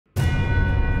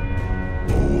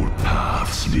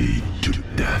paths lead to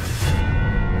death.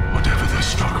 Whatever their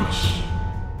struggles,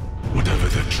 whatever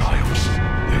their triumphs,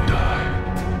 they die.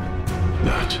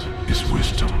 That is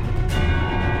wisdom.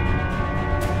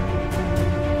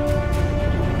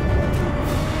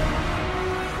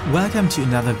 Welcome to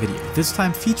another video, this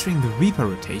time featuring the Reaper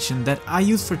rotation that I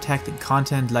use for tagged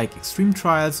content like extreme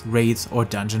trials, raids or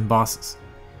dungeon bosses.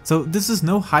 So this is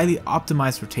no highly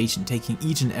optimized rotation taking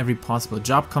each and every possible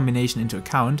job combination into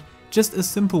account, just a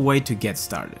simple way to get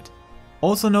started.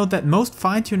 Also note that most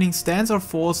fine-tuning stands or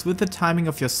falls with the timing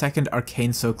of your second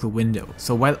arcane circle window,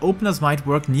 so while openers might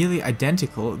work nearly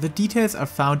identical, the details are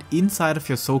found inside of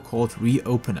your so-called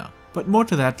re-opener, but more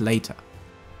to that later.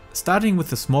 Starting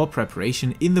with a small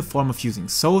preparation in the form of using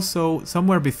so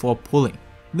somewhere before pulling,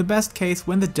 in the best case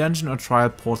when the dungeon or trial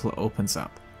portal opens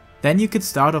up. Then you could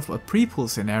start off a pre-pull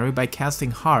scenario by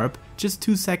casting Harp just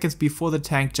 2 seconds before the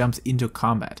tank jumps into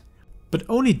combat. But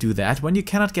only do that when you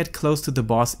cannot get close to the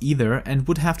boss either and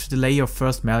would have to delay your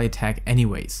first melee attack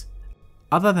anyways.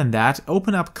 Other than that,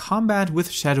 open up combat with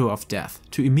Shadow of Death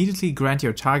to immediately grant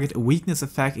your target a weakness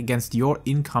effect against your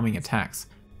incoming attacks,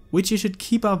 which you should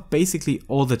keep up basically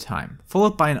all the time,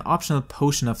 followed by an optional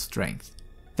potion of strength.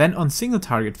 Then on single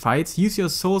target fights, use your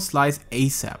Soul Slice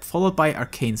ASAP, followed by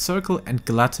Arcane Circle and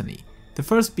Gluttony, the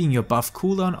first being your buff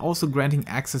cooldown, also granting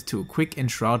access to a quick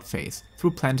Enshroud phase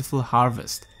through Plentiful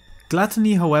Harvest.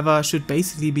 Gluttony, however, should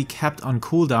basically be kept on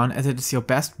cooldown as it is your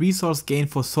best resource gain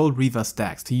for Soul Reaver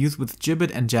stacks to use with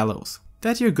Gibbet and Gallows,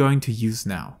 that you're going to use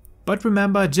now. But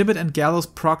remember, Gibbet and Gallows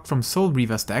procced from Soul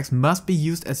Reaver stacks must be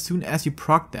used as soon as you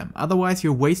proc them, otherwise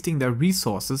you're wasting their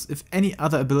resources if any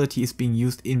other ability is being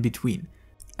used in between.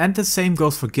 And the same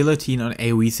goes for Guillotine on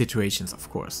AoE situations, of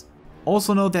course.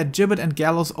 Also note that Gibbet and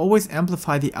Gallows always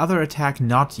amplify the other attack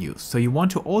not used, so you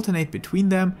want to alternate between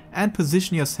them and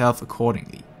position yourself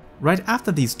accordingly. Right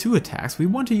after these two attacks we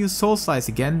want to use Soul Slice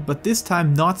again, but this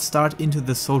time not start into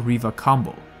the Soul Reaver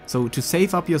combo. So to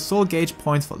save up your soul gauge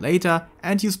points for later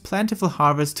and use Plentiful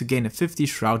Harvest to gain a 50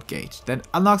 shroud gauge that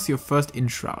unlocks your first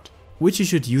Enshroud, which you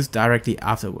should use directly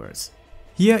afterwards.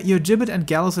 Here your Gibbet and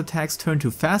Gallows attacks turn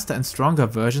to faster and stronger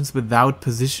versions without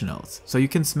positionals, so you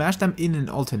can smash them in an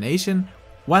alternation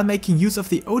while making use of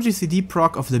the OGCD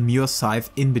proc of Lemure's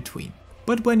Scythe in between.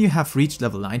 But when you have reached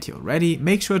level 90 already,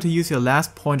 make sure to use your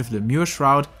last point of Lemure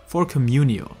Shroud for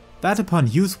Communio. That upon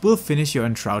use will finish your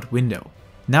Enshroud window.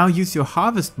 Now use your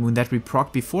Harvest Moon that we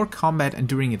proc before combat and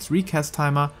during its recast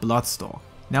timer, Bloodstalk,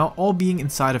 now all being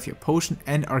inside of your potion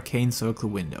and arcane circle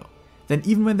window. Then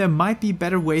even when there might be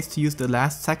better ways to use the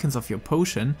last seconds of your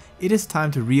potion, it is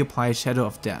time to reapply Shadow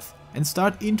of Death and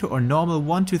start into our normal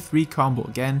 1-3 combo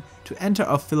again to enter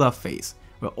our filler phase,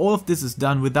 where all of this is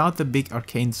done without the big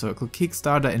arcane circle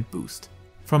kickstarter and boost.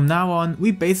 From now on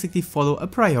we basically follow a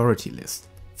priority list.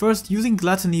 First, using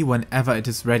Gluttony whenever it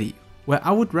is ready, where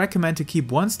I would recommend to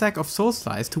keep 1 stack of Soul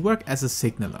Slice to work as a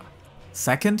signaler.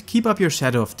 Second, keep up your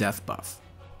Shadow of Death buff.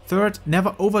 Third,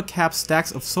 never overcap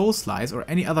stacks of Soul Slice or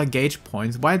any other gauge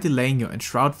points while delaying your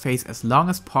Enshroud phase as long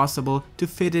as possible to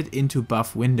fit it into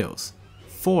buff windows.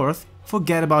 Fourth,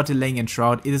 forget about delaying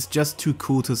Enshroud, it is just too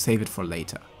cool to save it for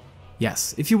later.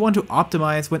 Yes, if you want to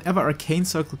optimize, whenever Arcane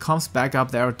Circle comes back up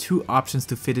there are 2 options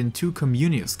to fit in 2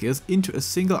 Communio skills into a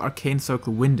single Arcane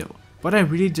Circle window, but I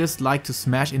really just like to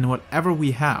smash in whatever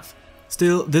we have.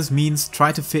 Still, this means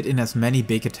try to fit in as many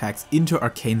big attacks into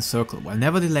Arcane Circle while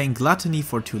never delaying Gluttony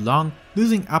for too long,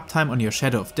 losing uptime on your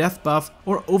Shadow of Death buff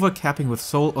or overcapping with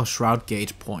Soul or Shroud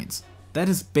gauge points. That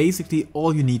is basically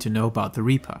all you need to know about the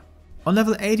Reaper. On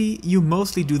level 80 you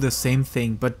mostly do the same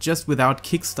thing, but just without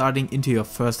kickstarting into your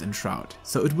first Enshroud,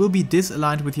 so it will be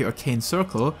disaligned with your Arcane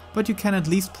Circle, but you can at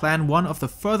least plan one of the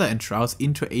further Enshrouds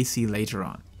into AC later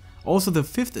on. Also the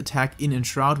 5th attack in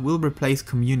Enshroud will replace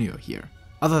Communio here.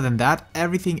 Other than that,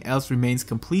 everything else remains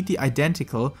completely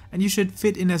identical and you should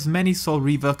fit in as many Soul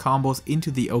Reaver combos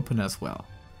into the opener as well.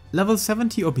 Level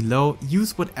 70 or below,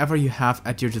 use whatever you have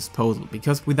at your disposal,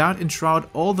 because without Enshroud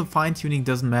all the fine tuning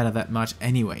doesn't matter that much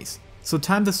anyways. So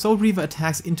time the Soul Reaver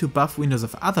attacks into buff windows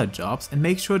of other jobs and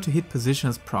make sure to hit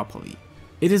positionals properly.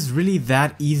 It is really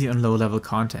that easy on low level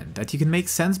content that you can make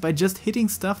sense by just hitting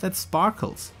stuff that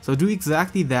sparkles, so do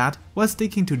exactly that while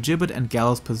sticking to Gibbet and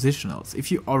Gallows positionals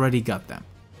if you already got them.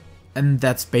 And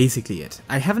that's basically it.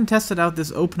 I haven't tested out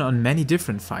this opener on many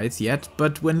different fights yet,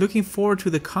 but when looking forward to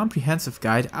the comprehensive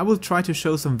guide I will try to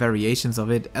show some variations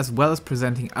of it as well as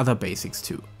presenting other basics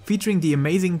too, featuring the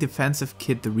amazing defensive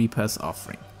kit the Reaper is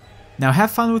offering. Now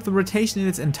have fun with the rotation in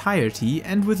its entirety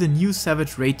and with the new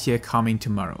Savage raid tier coming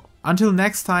tomorrow. Until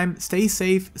next time, stay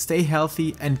safe, stay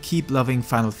healthy and keep loving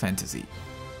Final Fantasy.